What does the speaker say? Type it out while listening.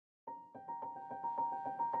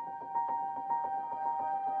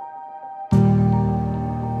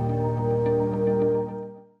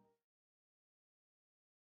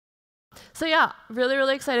So yeah, really,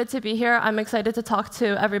 really excited to be here. I'm excited to talk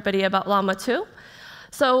to everybody about Llama 2.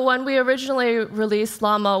 So when we originally released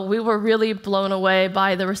Llama, we were really blown away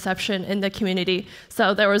by the reception in the community.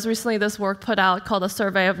 So there was recently this work put out called a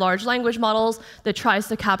Survey of Large Language Models that tries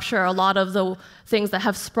to capture a lot of the things that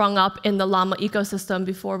have sprung up in the Llama ecosystem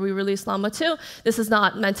before we released Llama 2. This is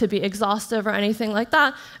not meant to be exhaustive or anything like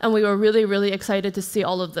that, and we were really, really excited to see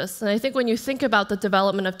all of this. And I think when you think about the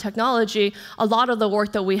development of technology, a lot of the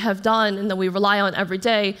work that we have done and that we rely on every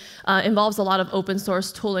day involves a lot of open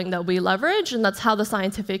source tooling that we leverage, and that's how the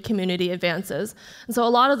scientific community advances. And so a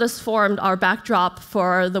lot of this formed our backdrop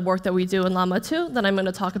for the work that we do in Llama 2 that I'm going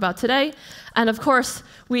to talk about today. And of course,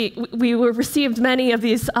 we received many of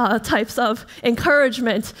these types of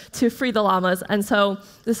encouragement to free the llamas, and so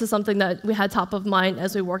this is something that we had top of mind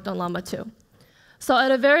as we worked on Llama 2. So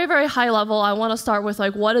at a very, very high level, I want to start with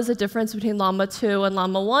what is the difference between Llama 2 and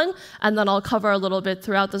Llama 1, and then I'll cover a little bit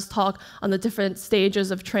throughout this talk on the different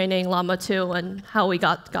stages of training Llama 2 and how we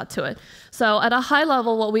got to it. So at a high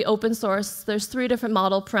level, what we open source, there's 3 different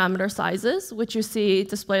model parameter sizes, which you see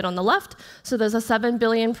displayed on the left. So there's a 7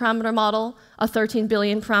 billion parameter model, a 13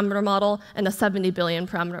 billion parameter model, and a 70 billion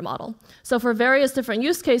parameter model. So for various different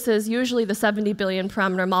use cases, usually the 70 billion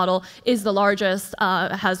parameter model is the largest,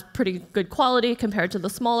 has pretty good quality compared to the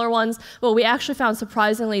smaller ones. But we actually found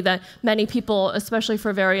surprisingly that many people, especially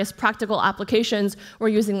for various practical applications, were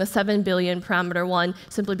using the 7 billion parameter one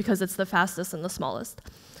simply because it's the fastest and the smallest.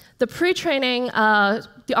 The pre-training,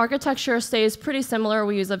 the architecture stays pretty similar.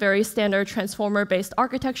 We use a very standard transformer-based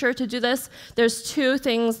architecture to do this. There's 2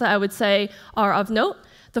 things that I would say are of note.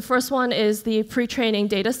 The first one is the pre-training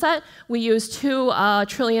data set. We use 2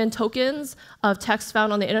 trillion tokens of text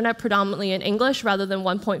found on the internet, predominantly in English, rather than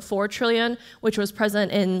 1.4 trillion, which was present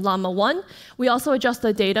in Llama 1. We also adjust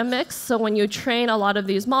the data mix, so when you train a lot of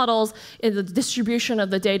these models, the distribution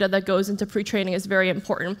of the data that goes into pre-training is very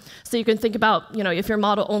important. So you can think about, if your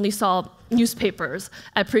model only saw newspapers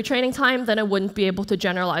at pre-training time, then it wouldn't be able to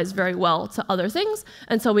generalize very well to other things.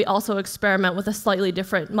 And so we also experiment with a slightly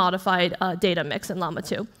different modified data mix in Llama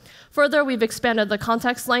 2. Further, we've expanded the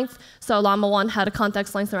context length. So Llama 1 had a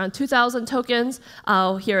context length around 2,000 tokens.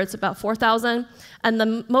 Here it's about 4,000. And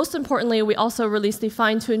then most importantly, we also released the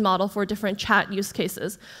fine-tuned model for different chat use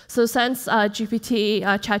cases. So since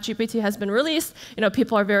ChatGPT has been released,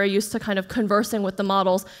 people are very used to kind of conversing with the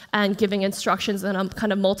models and giving instructions in a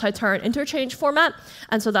kind of multi-turn interchange format.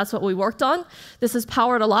 And so that's what we worked on. This is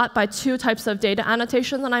powered a lot by 2 types of data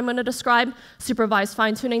annotation that I'm going to describe: supervised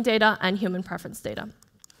fine-tuning data and human preference data.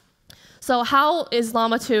 So how is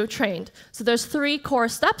Llama 2 trained? So there's 3 core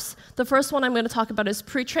steps. The first one I'm going to talk about is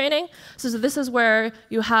pre-training. So this is where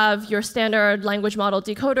you have your standard language model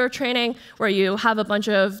decoder training, where you have a bunch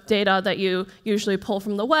of data that you usually pull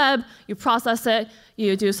from the web, you process it,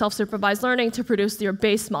 you do self-supervised learning to produce your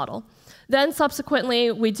base model. Then subsequently,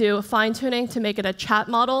 we do fine-tuning to make it a chat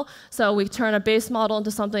model. So we turn a base model into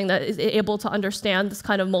something that is able to understand this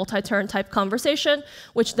kind of multi-turn type conversation,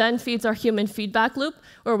 which then feeds our human feedback loop,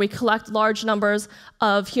 where we collect large numbers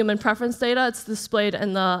of human preference data. It's displayed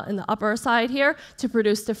in the upper side here to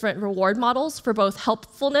produce different reward models for both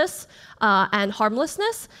helpfulness and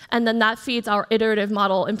harmlessness. And then that feeds our iterative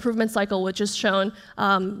model improvement cycle, which is shown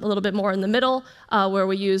a little bit more in the middle, where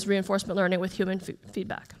we use reinforcement learning with human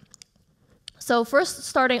feedback. So first,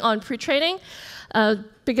 starting on pre-training,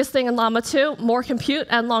 biggest thing in Llama 2, more compute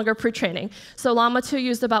and longer pre-training. So Llama 2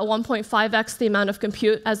 used about 1.5x the amount of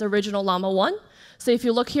compute as original Llama 1. So if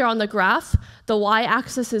you look here on the graph, the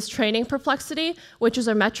y-axis is training perplexity, which is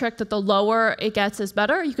a metric that the lower it gets is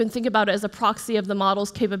better. You can think about it as a proxy of the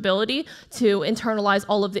model's capability to internalize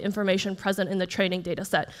all of the information present in the training data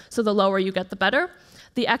set. So the lower you get, the better.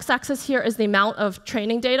 The x-axis here is the amount of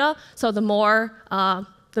training data. So the more,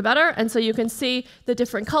 the better. And so you can see the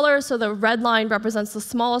different colors. So the red line represents the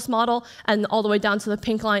smallest model, and all the way down to the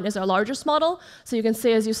pink line is our largest model. So you can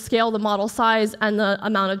see as you scale the model size and the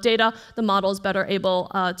amount of data, the model is better able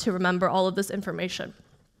to remember all of this information.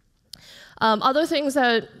 Other things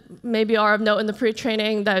that maybe are of note in the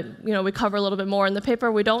pre-training that we cover a little bit more in the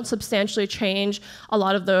paper, we don't substantially change a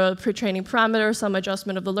lot of the pre-training parameters, some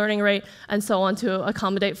adjustment of the learning rate, and so on to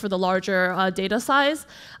accommodate for the larger data size.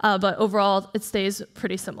 But overall, it stays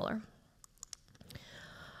pretty similar.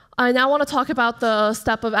 I now want to talk about the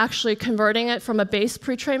step of actually converting it from a base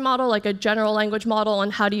pre-trained model, like a general language model,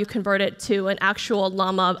 and how do you convert it to an actual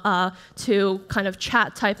Llama 2 kind of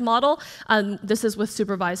chat type model. This is with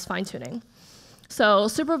supervised fine-tuning. So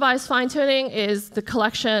supervised fine-tuning is the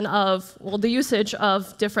collection of, the usage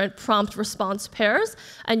of different prompt response pairs,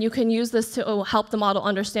 and you can use this to help the model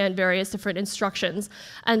understand various different instructions.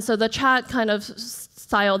 And so the chat kind of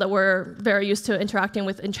style that we're very used to interacting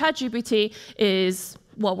with in ChatGPT is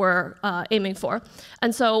what we're aiming for.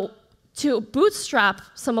 And so to bootstrap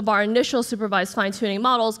some of our initial supervised fine-tuning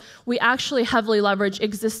models, we actually heavily leverage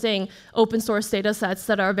existing open source data sets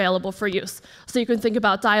that are available for use. So you can think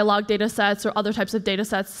about dialogue data sets or other types of data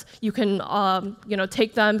sets. You can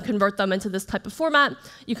take them, convert them into this type of format.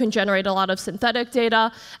 You can generate a lot of synthetic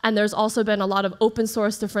data. And there's also been a lot of open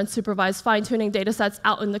source different supervised fine-tuning data sets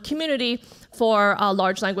out in the community for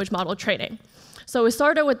large language model training. So we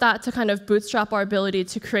started with that to kind of bootstrap our ability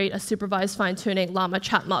to create a supervised fine-tuning Llama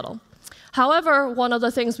chat model. However, one of the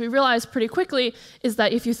things we realized pretty quickly is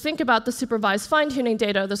that if you think about the supervised fine-tuning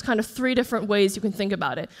data, there's kind of 3 different ways you can think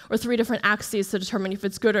about it, or 3 different axes to determine if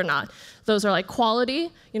it's good or not. Those are like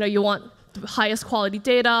quality, you want the highest quality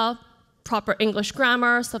data, proper English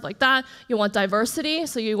grammar, stuff like that. You want diversity,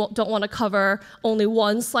 so you don't want to cover only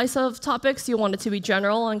one slice of topics. You want it to be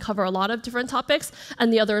general and cover a lot of different topics.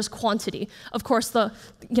 And the other is quantity. Of course,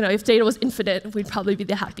 if data was infinite, we'd probably be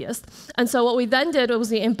the happiest. And so what we then did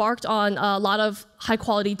was we embarked on a lot of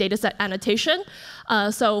high-quality data set annotation.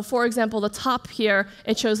 So for example, the top here,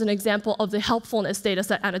 it shows an example of the helpfulness data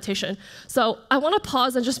set annotation. So I want to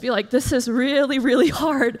pause and just be like, this is really, really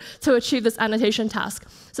hard to achieve this annotation task.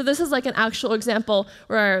 So this is like an actual example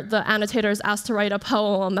where the annotator is asked to write a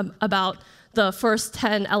poem about the first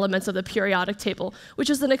 10 elements of the periodic table, which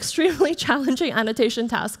is an extremely challenging annotation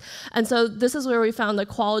task. And so this is where we found that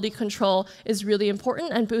quality control is really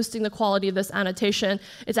important, and boosting the quality of this annotation.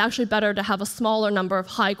 It's actually better to have a smaller number of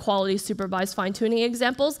high-quality supervised fine-tuning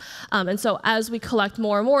examples. And so as we collect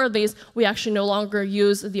more and more of these, we actually no longer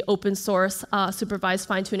use the open source supervised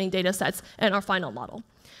fine-tuning data sets in our final model.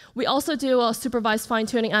 We also do a supervised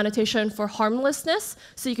fine-tuning annotation for harmlessness.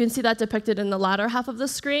 So you can see that depicted in the latter half of the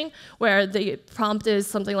screen, where the prompt is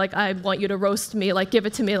something like, I want you to roast me, like give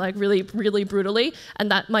it to me like really, really brutally,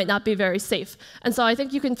 and that might not be very safe. And so I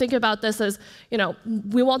think you can think about this as,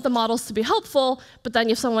 we want the models to be helpful, but then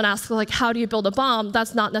if someone asks, like, how do you build a bomb,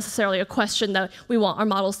 that's not necessarily a question that we want our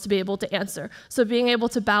models to be able to answer. So being able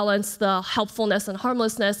to balance the helpfulness and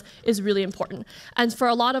harmlessness is really important. And for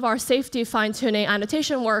a lot of our safety fine-tuning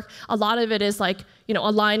annotation work, a lot of it is like,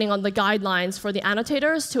 aligning on the guidelines for the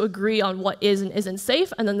annotators to agree on what is and isn't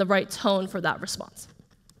safe, and then the right tone for that response.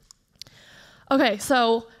 Okay,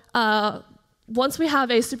 so once we have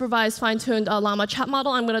a supervised fine-tuned Llama chat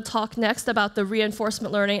model, I'm going to talk next about the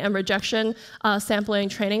reinforcement learning and rejection sampling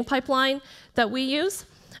training pipeline that we use.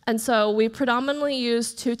 And so we predominantly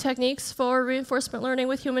use 2 techniques for reinforcement learning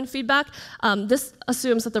with human feedback. This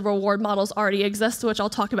assumes that the reward models already exist, which I'll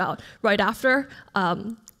talk about right after.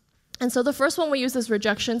 And so the first one we use is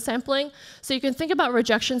rejection sampling. So you can think about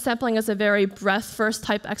rejection sampling as a very breadth-first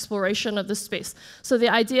type exploration of the space. So the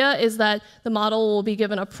idea is that the model will be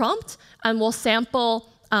given a prompt, and will sample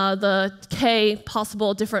the K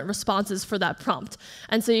possible different responses for that prompt.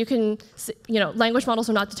 And so you can, language models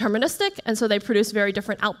are not deterministic, and so they produce very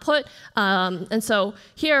different output. And so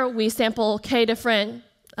here we sample K different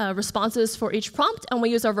responses for each prompt, and we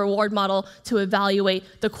use our reward model to evaluate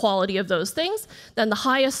the quality of those things. Then the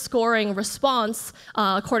highest scoring response,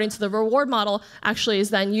 according to the reward model, actually is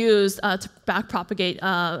then used to backpropagate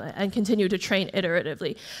and continue to train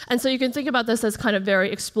iteratively. And so you can think about this as kind of very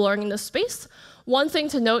exploring the space. One thing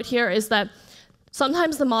to note here is that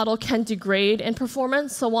sometimes the model can degrade in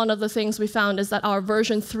performance. So one of the things we found is that our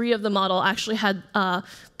version 3 of the model actually had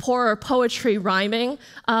poorer poetry rhyming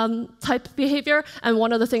type behavior. And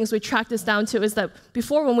one of the things we tracked this down to is that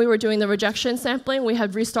before, when we were doing the rejection sampling, we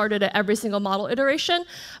had restarted at every single model iteration.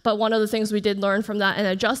 But one of the things we did learn from that and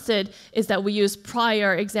adjusted is that we used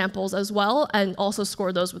prior examples as well, and also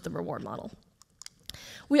scored those with the reward model.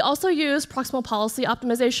 We also use proximal policy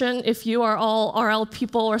optimization. If you are all RL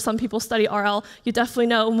people, or some people study RL, you definitely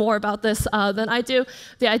know more about this than I do.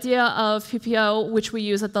 The idea of PPO, which we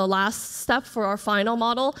use at the last step for our final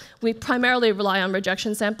model, we primarily rely on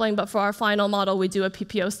rejection sampling, but for our final model, we do a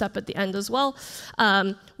PPO step at the end as well,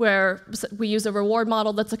 where we use a reward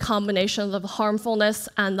model that's a combination of the harmfulness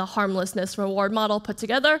and the harmlessness reward model put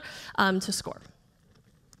together to score.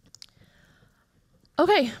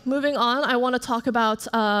 Okay, moving on, I want to talk about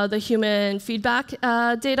the human feedback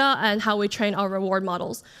data and how we train our reward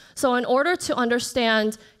models. So in order to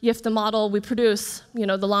understand if the model we produce,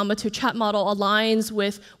 the Llama 2 chat model, aligns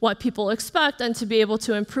with what people expect, and to be able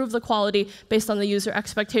to improve the quality based on the user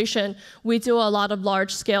expectation, we do a lot of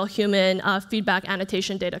large-scale human feedback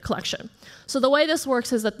annotation data collection. So the way this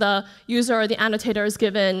works is that the user or the annotator is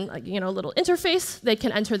given a little interface. They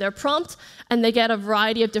can enter their prompt, and they get a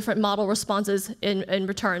variety of different model responses in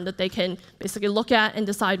return that they can basically look at and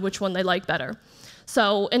decide which one they like better.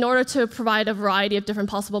 So in order to provide a variety of different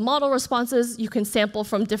possible model responses, you can sample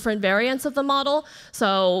from different variants of the model,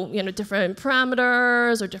 so different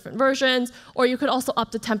parameters or different versions, or you could also up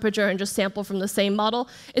the temperature and just sample from the same model.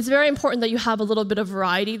 It's very important that you have a little bit of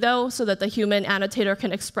variety, though, so that the human annotator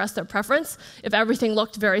can express their preference. If everything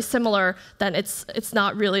looked very similar, then it's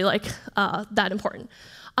not really that important.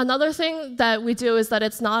 Another thing that we do is that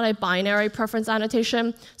it's not a binary preference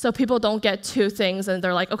annotation, so people don't get two things and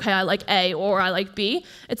they're like, okay, I like A or I like B.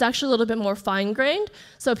 It's actually a little bit more fine-grained.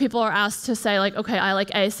 So people are asked to say, like, okay, I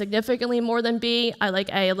like A significantly more than B, I like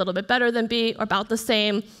A a little bit better than B, or about the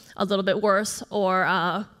same, a little bit worse,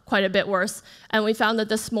 or quite a bit worse. And we found that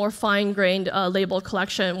this more fine-grained label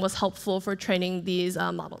collection was helpful for training these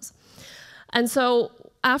models. And so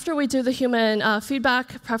after we do the human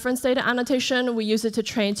feedback preference data annotation, we use it to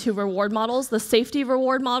train two reward models, the safety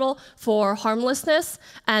reward model for harmlessness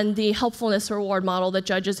and the helpfulness reward model that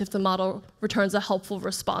judges if the model returns a helpful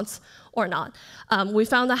response or not. We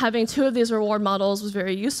found that having two of these reward models was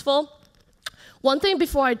very useful. One thing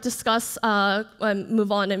before I discuss and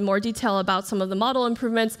move on in more detail about some of the model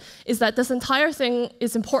improvements is that this entire thing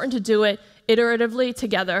is important to do it iteratively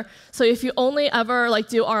together. So if you only ever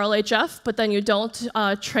do RLHF, but then you don't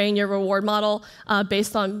train your reward model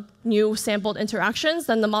based on new sampled interactions,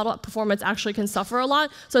 then the model performance actually can suffer a lot.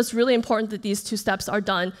 So it's really important that these two steps are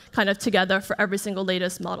done kind of together for every single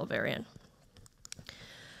latest model variant.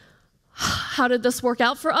 How did this work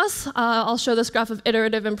out for us? I'll show this graph of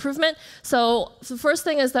iterative improvement. So the first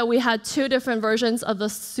thing is that we had two different versions of the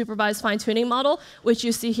supervised fine-tuning model, which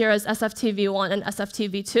you see here as SFT-v1 and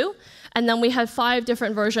SFT-v2. And then we had 5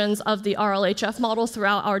 different versions of the RLHF model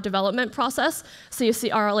throughout our development process. So you see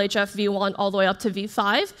RLHF v1 all the way up to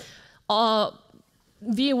v5.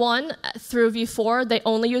 V1 through v4, they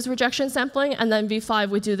only use rejection sampling, and then v5,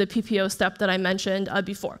 we do the PPO step that I mentioned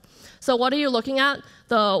before. So what are you looking at?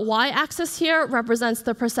 The y-axis here represents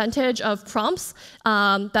the percentage of prompts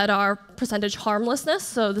that are percentage harmlessness,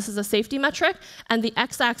 so this is a safety metric, and the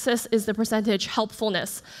x-axis is the percentage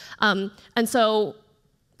helpfulness. And so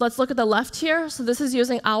let's look at the left here. So this is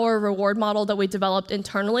using our reward model that we developed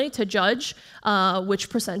internally to judge which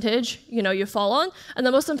percentage you fall on. And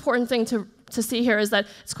the most important thing to see here is that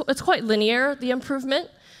it's quite linear, the improvement.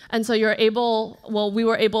 And so you're able, well, we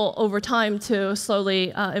were able over time to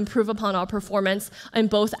slowly improve upon our performance in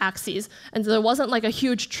both axes. And so there wasn't like a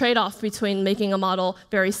huge trade-off between making a model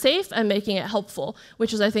very safe and making it helpful,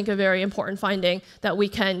 which is, I think, a very important finding that we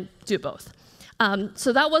can do both.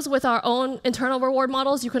 So that was with our own internal reward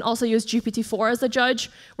models. You can also use GPT-4 as a judge,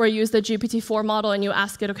 where you use the GPT-4 model and you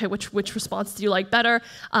ask it, okay, which response do you like better?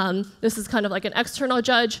 This is kind of like an external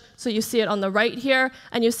judge. So you see it on the right here,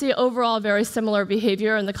 and you see overall very similar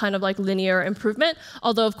behavior and the kind of like linear improvement.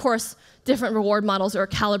 Although, of course, different reward models are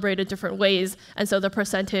calibrated different ways, and so the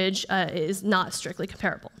percentage is not strictly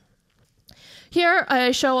comparable. Here I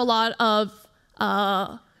show a lot of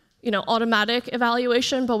automatic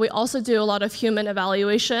evaluation, but we also do a lot of human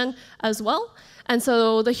evaluation as well. And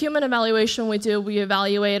so the human evaluation we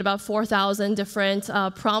evaluate about 4,000 different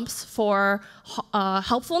prompts for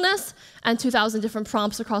helpfulness and 2,000 different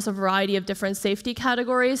prompts across a variety of different safety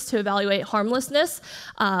categories to evaluate harmlessness.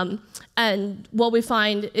 And what we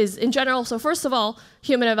find is, in general, so first of all,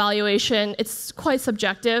 human evaluation, it's quite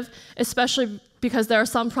subjective, especially because there are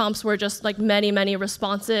some prompts where just like many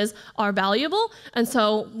responses are valuable. And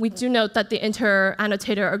so we do note that the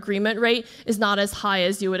inter-annotator agreement rate is not as high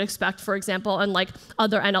as you would expect, for example, in like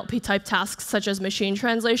other NLP type tasks such as machine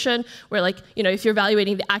translation, where if you're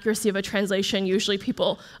evaluating the accuracy of a translation, usually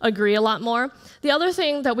people agree a lot more. The other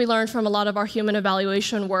thing that we learned from a lot of our human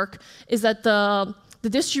evaluation work is that the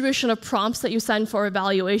distribution of prompts that you send for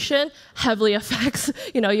evaluation heavily affects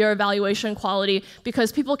your evaluation quality,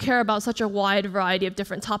 because people care about such a wide variety of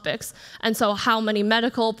different topics. And so how many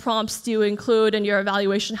medical prompts do you include in your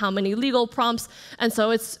evaluation? How many legal prompts? And so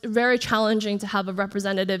it's very challenging to have a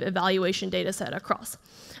representative evaluation data set across.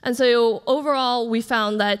 And so overall, we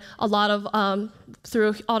found that a lot of,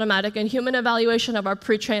 through automatic and human evaluation of our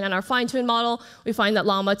pre-trained and our fine-tuned model, we find that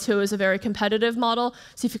Llama 2 is a very competitive model.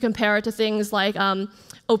 So if you compare it to things like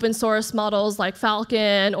open source models like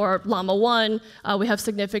Falcon or Llama 1, we have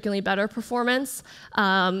significantly better performance.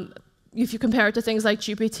 If you compare it to things like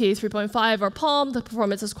GPT 3.5 or Palm, the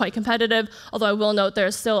performance is quite competitive, although I will note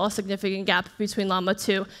there's still a significant gap between Llama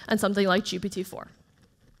 2 and something like GPT 4.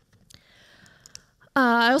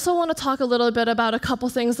 I also want to talk a little bit about a couple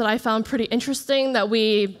things that I found pretty interesting that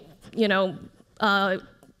we,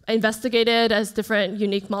 investigated as different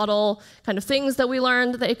unique model kind of things that we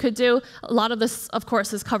learned that it could do. A lot of this, of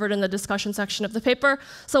course, is covered in the discussion section of the paper.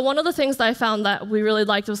 So one of the things that I found that we really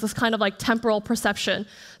liked was this kind of like temporal perception.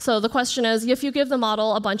 So the question is, if you give the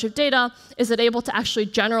model a bunch of data, is it able to actually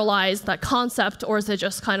generalize that concept, or is it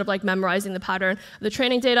just kind of like memorizing the pattern of the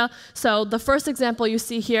training data? So the first example you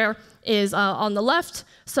see here is on the left.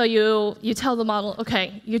 So you tell the model,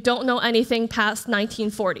 OK, you don't know anything past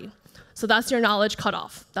 1940. So that's your knowledge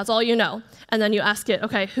cutoff. That's all you know. And then you ask it,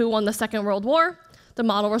 OK, who won the Second World War? The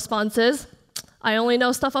model response is, I only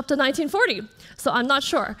know stuff up to 1940. So I'm not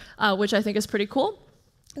sure, which I think is pretty cool.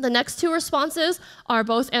 The next two responses are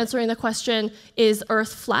both answering the question, is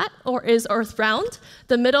Earth flat or is Earth round?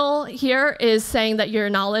 The middle here is saying that your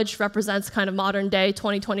knowledge represents kind of modern day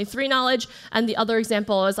 2023 knowledge. And the other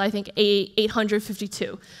example is, I think,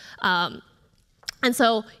 852. And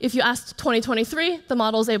so if you ask 2023, the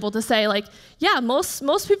model is able to say, like, yeah,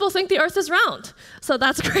 most people think the Earth is round. So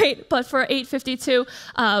that's great. But for 852,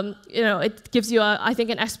 it gives you, I think,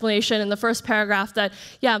 an explanation in the first paragraph that,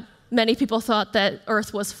 yeah, many people thought that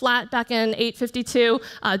Earth was flat back in 852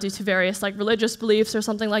 due to various like religious beliefs or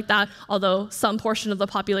something like that, although some portion of the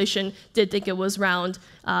population did think it was round,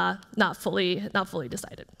 not fully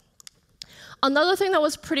decided. Another thing that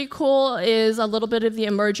was pretty cool is a little bit of the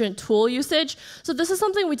emergent tool usage. So this is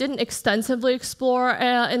something we didn't extensively explore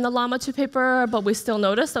in the Llama 2 paper, but we still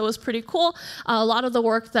noticed that was pretty cool. A lot of the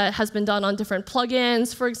work that has been done on different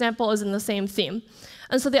plugins, for example, is in the same theme.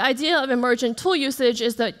 And so the idea of emergent tool usage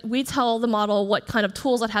is that we tell the model what kind of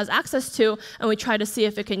tools it has access to, and we try to see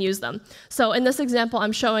if it can use them. So in this example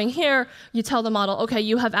I'm showing here, you tell the model, OK,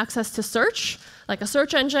 you have access to search, like a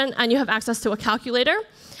search engine, and you have access to a calculator.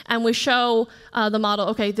 And we show the model,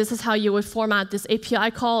 OK, this is how you would format this API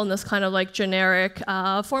call in this kind of like generic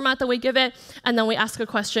format that we give it. And then we ask a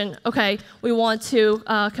question, OK, we want to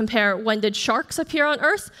compare when did sharks appear on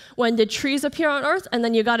Earth, when did trees appear on Earth, and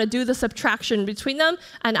then you got to do the subtraction between them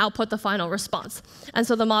and output the final response. And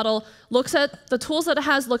so the model looks at the tools that it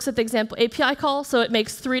has, looks at the example API call. So it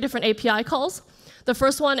makes 3 different API calls. The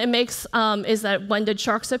first one it makes is that when did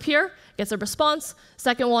sharks appear? Gets a response.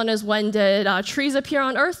 Second one is when did trees appear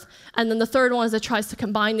on Earth? And then the third one is it tries to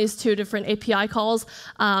combine these 2 different API calls,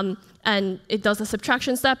 and it does a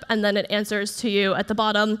subtraction step, and then it answers to you at the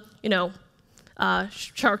bottom,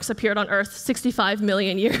 sharks appeared on Earth 65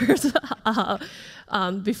 million years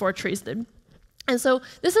before trees did. And so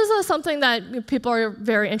this is something that people are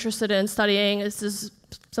very interested in studying. This is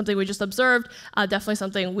something we just observed, definitely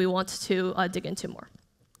something we want to dig into more.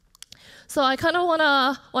 So I kind of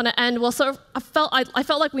want to end. Well, so I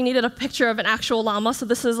felt like we needed a picture of an actual llama. So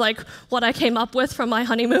this is like what I came up with from my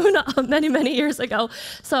honeymoon many years ago.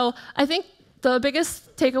 So I think the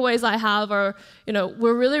biggest takeaways I have are,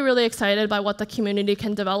 we're really excited by what the community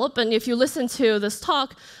can develop. And if you listen to this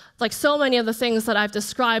talk, like so many of the things that I've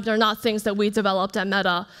described are not things that we developed at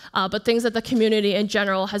Meta, but things that the community in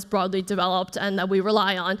general has broadly developed and that we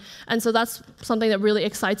rely on. And so that's something that really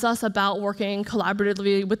excites us about working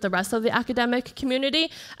collaboratively with the rest of the academic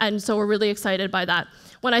community. And so we're really excited by that.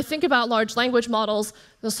 When I think about large language models,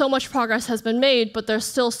 so much progress has been made, but there's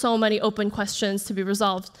still so many open questions to be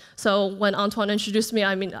resolved. So when Antoine introduced me,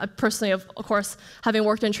 I mean, personally, of course, having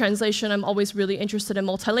worked in translation, I'm always really interested in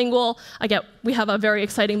multilingual. We have a very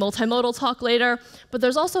exciting multimodal talk later, but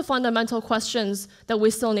there's also fundamental questions that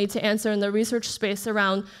we still need to answer in the research space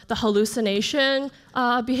around the hallucination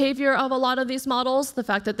behavior of a lot of these models, the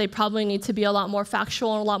fact that they probably need to be a lot more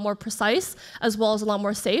factual and a lot more precise, as well as a lot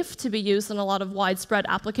more safe to be used in a lot of widespread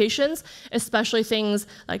applications, especially things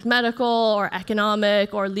like medical or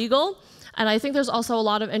economic or legal. And I think there's also a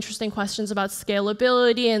lot of interesting questions about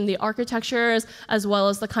scalability and the architectures, as well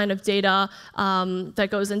as the kind of data that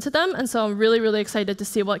goes into them. And so I'm really excited to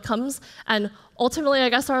see what comes. And ultimately, I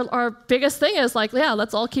guess our biggest thing is like, yeah,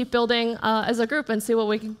 let's all keep building as a group and see what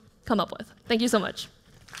we can come up with. Thank you so much.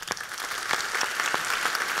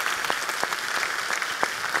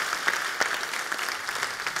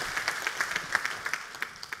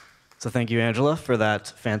 So thank you, Angela, for that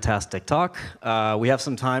fantastic talk. We have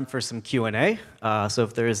some time for some Q&A. So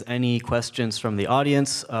if there's any questions from the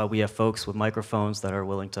audience, we have folks with microphones that are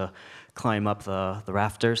willing to climb up the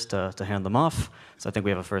rafters to hand them off. So I think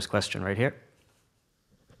we have a first question right here.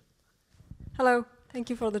 Hello. Thank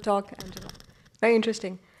you for the talk, Angela. Very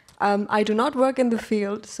interesting. I do not work in the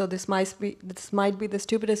field, so this might be the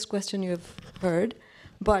stupidest question you've heard.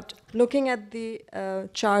 But looking at the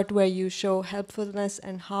chart where you show helpfulness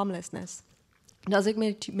and harmlessness, does it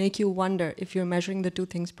make you wonder if you're measuring the 2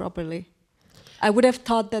 things properly? I would have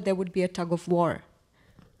thought that there would be a tug of war.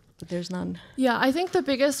 but there's none. Yeah, I think the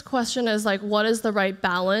biggest question is like, what is the right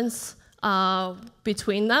balance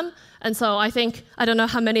between them? And so I think, I don't know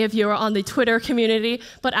how many of you are on the Twitter community,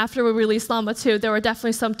 but after we released Llama 2, there were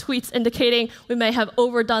definitely some tweets indicating we may have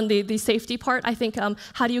overdone the safety part. I think,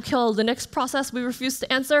 how do you kill a Linux process? We refuse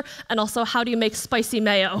to answer. And also, how do you make spicy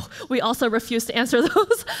mayo? We also refuse to answer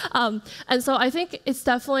those. And so I think it's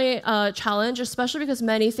definitely a challenge, especially because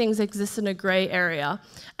many things exist in a gray area.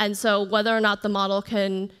 And so whether or not the model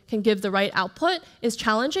can give the right output is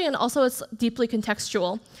challenging, and also it's deeply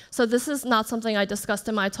contextual. So this is not something I discussed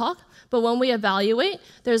in my talk, but when we evaluate,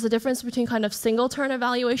 there's a difference between kind of single-turn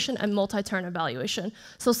evaluation and multi-turn evaluation.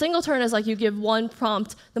 So single-turn is like you give one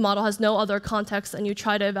prompt, the model has no other context, and you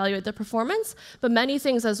try to evaluate the performance. But many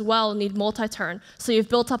things as well need multi-turn. So you've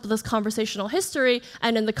built up this conversational history,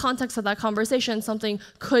 and in the context of that conversation, something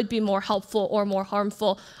could be more helpful or more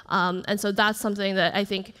harmful. And so that's something that I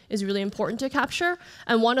think is really important to capture.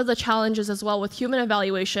 And one of the challenges as well with human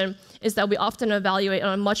evaluation is that we often evaluate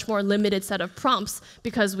on a much more limited set of prompts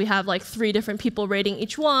because we have like 3 different people rating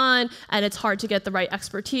each one, and it's hard to get the right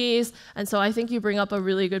expertise. And so I think you bring up a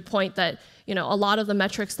really good point that a lot of the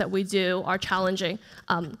metrics that we do are challenging.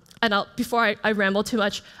 And before I ramble too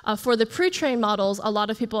much, for the pre-trained models, a lot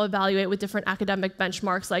of people evaluate with different academic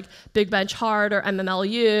benchmarks like Big Bench Hard or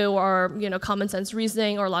MMLU or common sense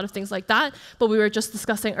reasoning or a lot of things like that. But we were just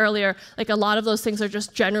discussing earlier, like a lot of those things are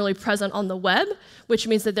just generally present on the web, which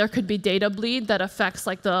means that there could be data bleed that affects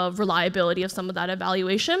like the reliability of some of that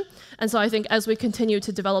evaluation. And so I think as we continue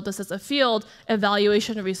to develop this as a field,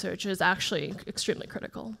 evaluation research is actually extremely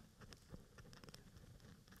critical.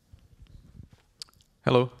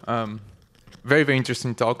 Hello. Very, very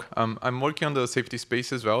interesting talk. I'm working on the safety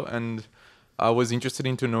space as well, and I was interested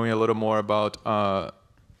into knowing a little more about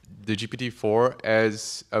the GPT-4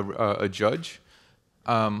 as a judge.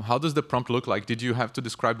 How does the prompt look like? Did you have to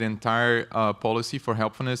describe the entire policy for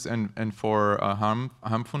helpfulness and for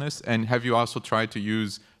harmfulness? And have you also tried to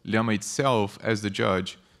use Llama itself as the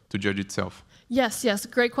judge to judge itself? Yes,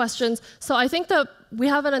 great questions. So I think that we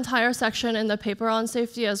have an entire section in the paper on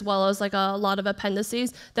safety as well as like a lot of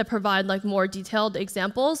appendices that provide like more detailed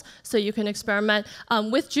examples so you can experiment.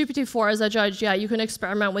 With GPT-4 as a judge, yeah, you can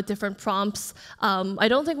experiment with different prompts. I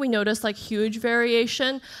don't think we noticed like huge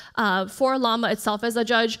variation. For Llama itself as a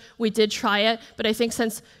judge, we did try it, but I think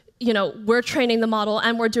since we're training the model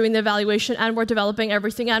and we're doing the evaluation and we're developing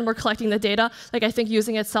everything and we're collecting the data. Like I think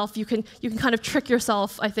using itself, you can kind of trick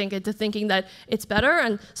yourself, I think, into thinking that it's better.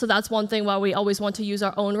 And so that's one thing why we always want to use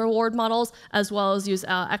our own reward models as well as use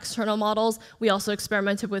external models. We also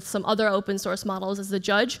experimented with some other open source models as the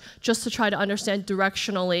judge, just to try to understand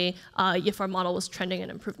directionally if our model was trending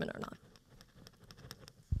in improvement or not.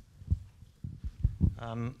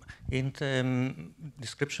 In the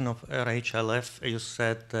description of RHLF, you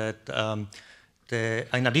said that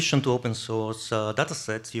in addition to open source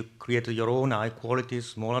datasets, you created your own high-quality,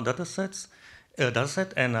 smaller dataset,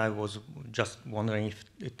 and I was just wondering if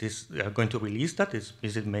it is going to release that.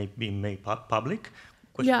 Is it being made public?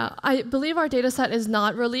 Yeah, I believe our dataset is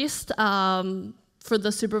not released for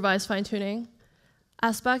the supervised fine-tuning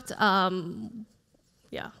aspect.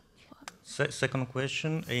 Yeah. Second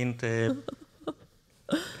question, in the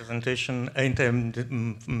presentation, in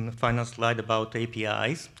the final slide about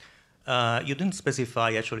APIs, you didn't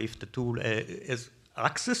specify actually if the tool has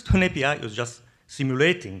access to an API or just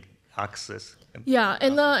simulating access. Yeah,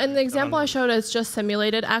 in the example I showed, it's just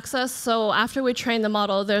simulated access. So after we train the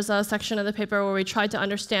model, there's a section of the paper where we try to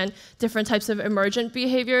understand different types of emergent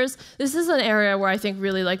behaviors. This is an area where I think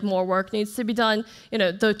really like more work needs to be done.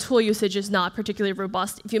 The tool usage is not particularly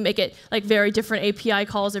robust. If you make it like very different API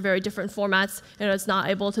calls or very different formats, it's not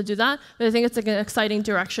able to do that. But I think it's like an exciting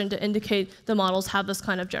direction to indicate the models have this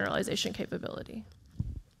kind of generalization capability.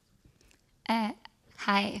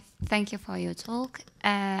 Hi, thank you for your talk.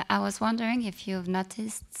 I was wondering if you've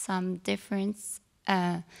noticed some difference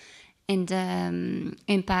in the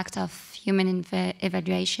impact of human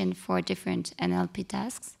evaluation for different NLP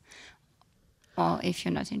tasks, or if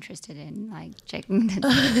you're not interested in like checking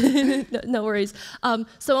the no worries.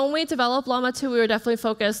 So when we developed Llama 2, we were definitely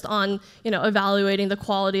focused on evaluating the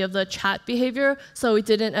quality of the chat behavior. So we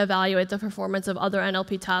didn't evaluate the performance of other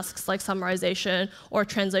NLP tasks like summarization or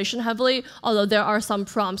translation heavily. Although there are some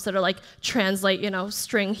prompts that are like translate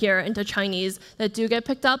string here into Chinese that do get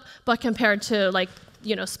picked up. But compared to like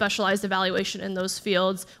specialized evaluation in those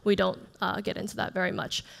fields, we don't get into that very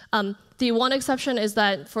much. The one exception is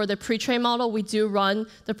that for the pre-trained model, we do run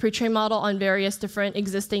the pre-trained model on various different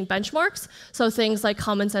existing benchmarks. So things like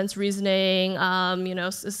common sense reasoning,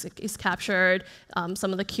 is captured.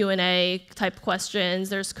 Some of the Q&A type questions.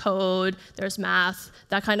 There's code. There's math.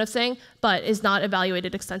 That kind of thing, but is not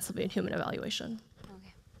evaluated extensively in human evaluation.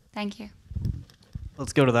 Okay, thank you.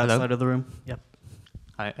 Let's go to that Hello. side of the room. Yep.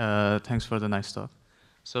 Hi, thanks for the nice talk.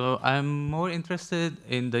 So I'm more interested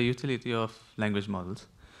in the utility of language models.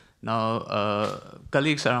 Now,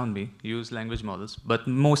 colleagues around me use language models, but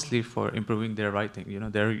mostly for improving their writing.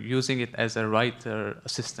 They're using it as a writer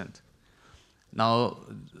assistant. Now,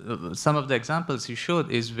 some of the examples you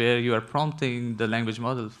showed is where you are prompting the language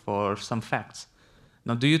model for some facts.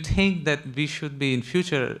 Now, do you think that we should be in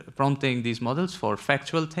future prompting these models for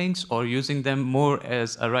factual things or using them more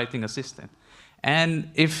as a writing assistant? And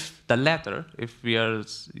if the latter, if we are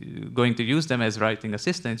going to use them as writing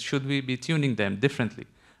assistants, should we be tuning them differently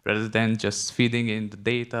rather than just feeding in the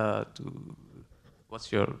data to,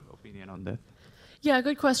 what's your opinion on that? Yeah,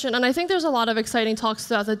 good question. And I think there's a lot of exciting talks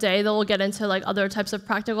throughout the day that will get into other types of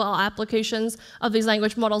practical applications of these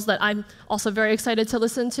language models that I'm also very excited to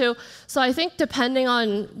listen to. So I think depending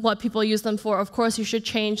on what people use them for, of course, you should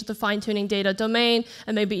change the fine-tuning data domain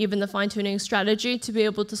and maybe even the fine-tuning strategy to be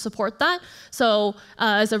able to support that. So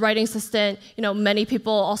as a writing assistant, many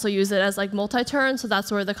people also use it as multi-turn. So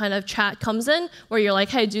that's where the kind of chat comes in, where you're like,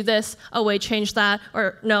 hey, do this. Oh, wait, change that.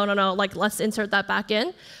 Or no, let's insert that back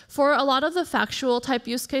in. For a lot of the factual type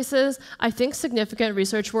use cases, I think significant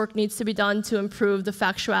research work needs to be done to improve the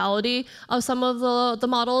factuality of some of the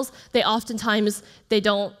models. Oftentimes, they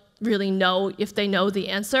don't really know if they know the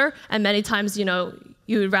answer. And many times,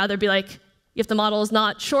 you'd rather be like, if the model is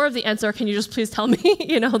not sure of the answer, can you just please tell me,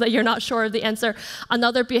 that you're not sure of the answer?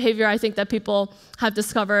 Another behavior I think that people have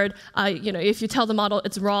discovered, if you tell the model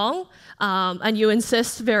it's wrong, and you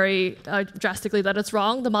insist very drastically that it's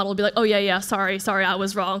wrong, the model will be like, oh yeah, sorry, I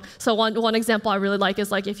was wrong. So one example I really like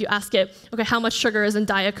is if you ask it, okay, how much sugar is in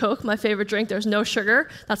Diet Coke, my favorite drink, there's no sugar,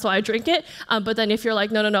 that's why I drink it. But then if you're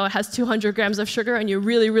like, no, it has 200 grams of sugar, and you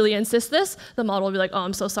really, really insist this, the model will be like, oh,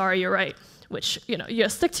 I'm so sorry, you're right. Which, you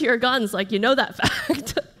stick to your guns, that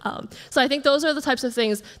fact. So I think those are the types of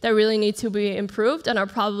things that really need to be improved and are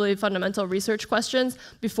probably fundamental research questions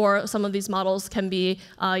before some of these models can be,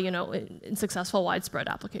 in successful widespread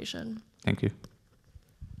application. Thank you.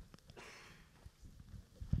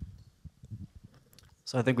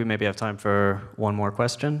 So I think we maybe have time for one more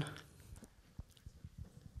question.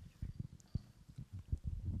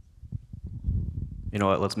 You know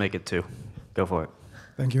what, let's make it two. Go for it.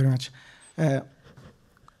 Thank you very much.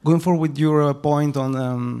 Going forward with your point on,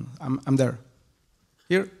 I'm there.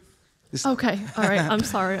 Here? Okay, all right, I'm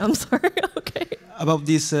sorry, okay. About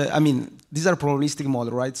this, these are probabilistic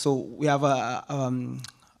models, right? So we have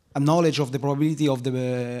a knowledge of the probability of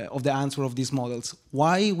the answer of these models.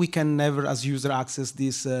 Why we can never, as user, access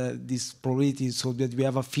this probability so that we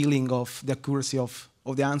have a feeling of the accuracy of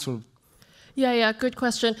the answer? Yeah, good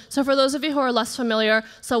question. So for those of you who are less familiar,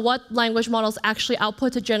 so what language models actually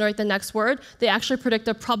output to generate the next word, they actually predict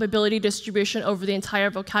the probability distribution over the entire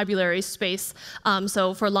vocabulary space.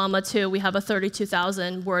 So for Llama 2, we have a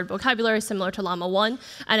 32,000 word vocabulary similar to Llama 1.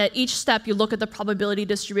 And at each step, you look at the probability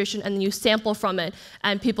distribution and then you sample from it.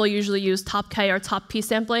 And people usually use top K or top P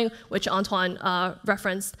sampling, which Antoine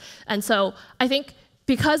referenced. And so I think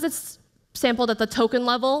because it's sampled at the token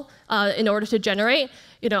level in order to generate,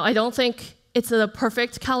 I don't think it's a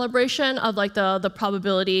perfect calibration of the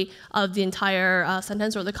probability of the entire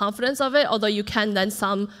sentence or the confidence of it, although you can then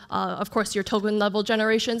sum, of course, your token level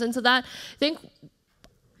generations into that. I think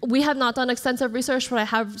we have not done extensive research, but I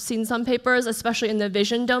have seen some papers, especially in the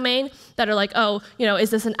vision domain, that are like, oh, is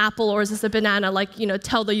this an apple or is this a banana?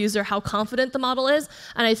 Tell the user how confident the model is.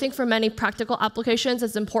 And I think for many practical applications,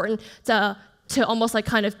 it's important to almost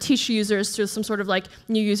kind of teach users through some sort of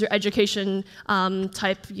new user education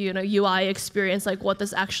type UI experience, what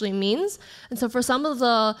this actually means. And so for some of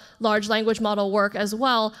the large language model work as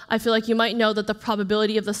well, I feel like you might know that the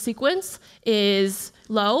probability of the sequence is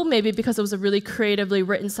low, maybe because it was a really creatively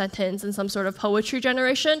written sentence and some sort of poetry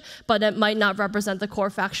generation, but it might not represent the core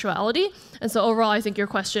factuality. And so overall, I think your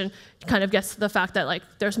question kind of gets to the fact that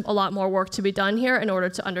there's a lot more work to be done here in order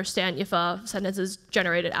to understand if a sentence is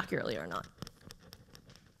generated accurately or not.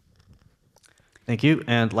 Thank you.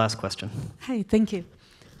 And last question. Hi, thank you.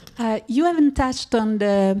 You haven't touched on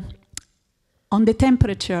the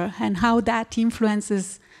temperature and how that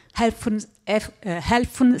influences helpfulness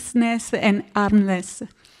and harmless.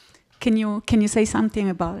 Can you say something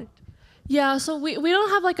about it? Yeah, so we don't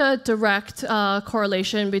have like a direct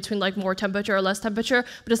correlation between like more temperature or less temperature,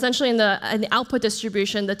 but essentially in the output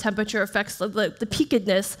distribution, the temperature affects the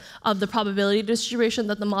peakedness of the probability distribution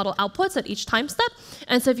that the model outputs at each time step.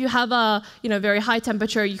 And so if you have a very high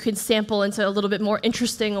temperature, you can sample into a little bit more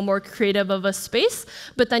interesting or more creative of a space,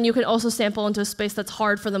 but then you can also sample into a space that's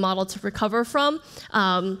hard for the model to recover from.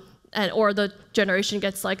 Or the generation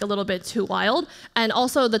gets like a little bit too wild. And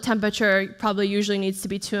also the temperature probably usually needs to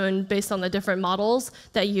be tuned based on the different models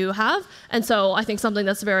that you have. And so I think something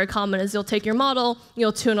that's very common is you'll take your model,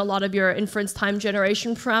 you'll tune a lot of your inference time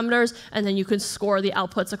generation parameters, and then you can score the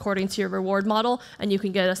outputs according to your reward model, and you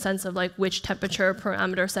can get a sense of like which temperature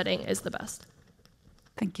parameter setting is the best.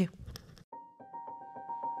 Thank you.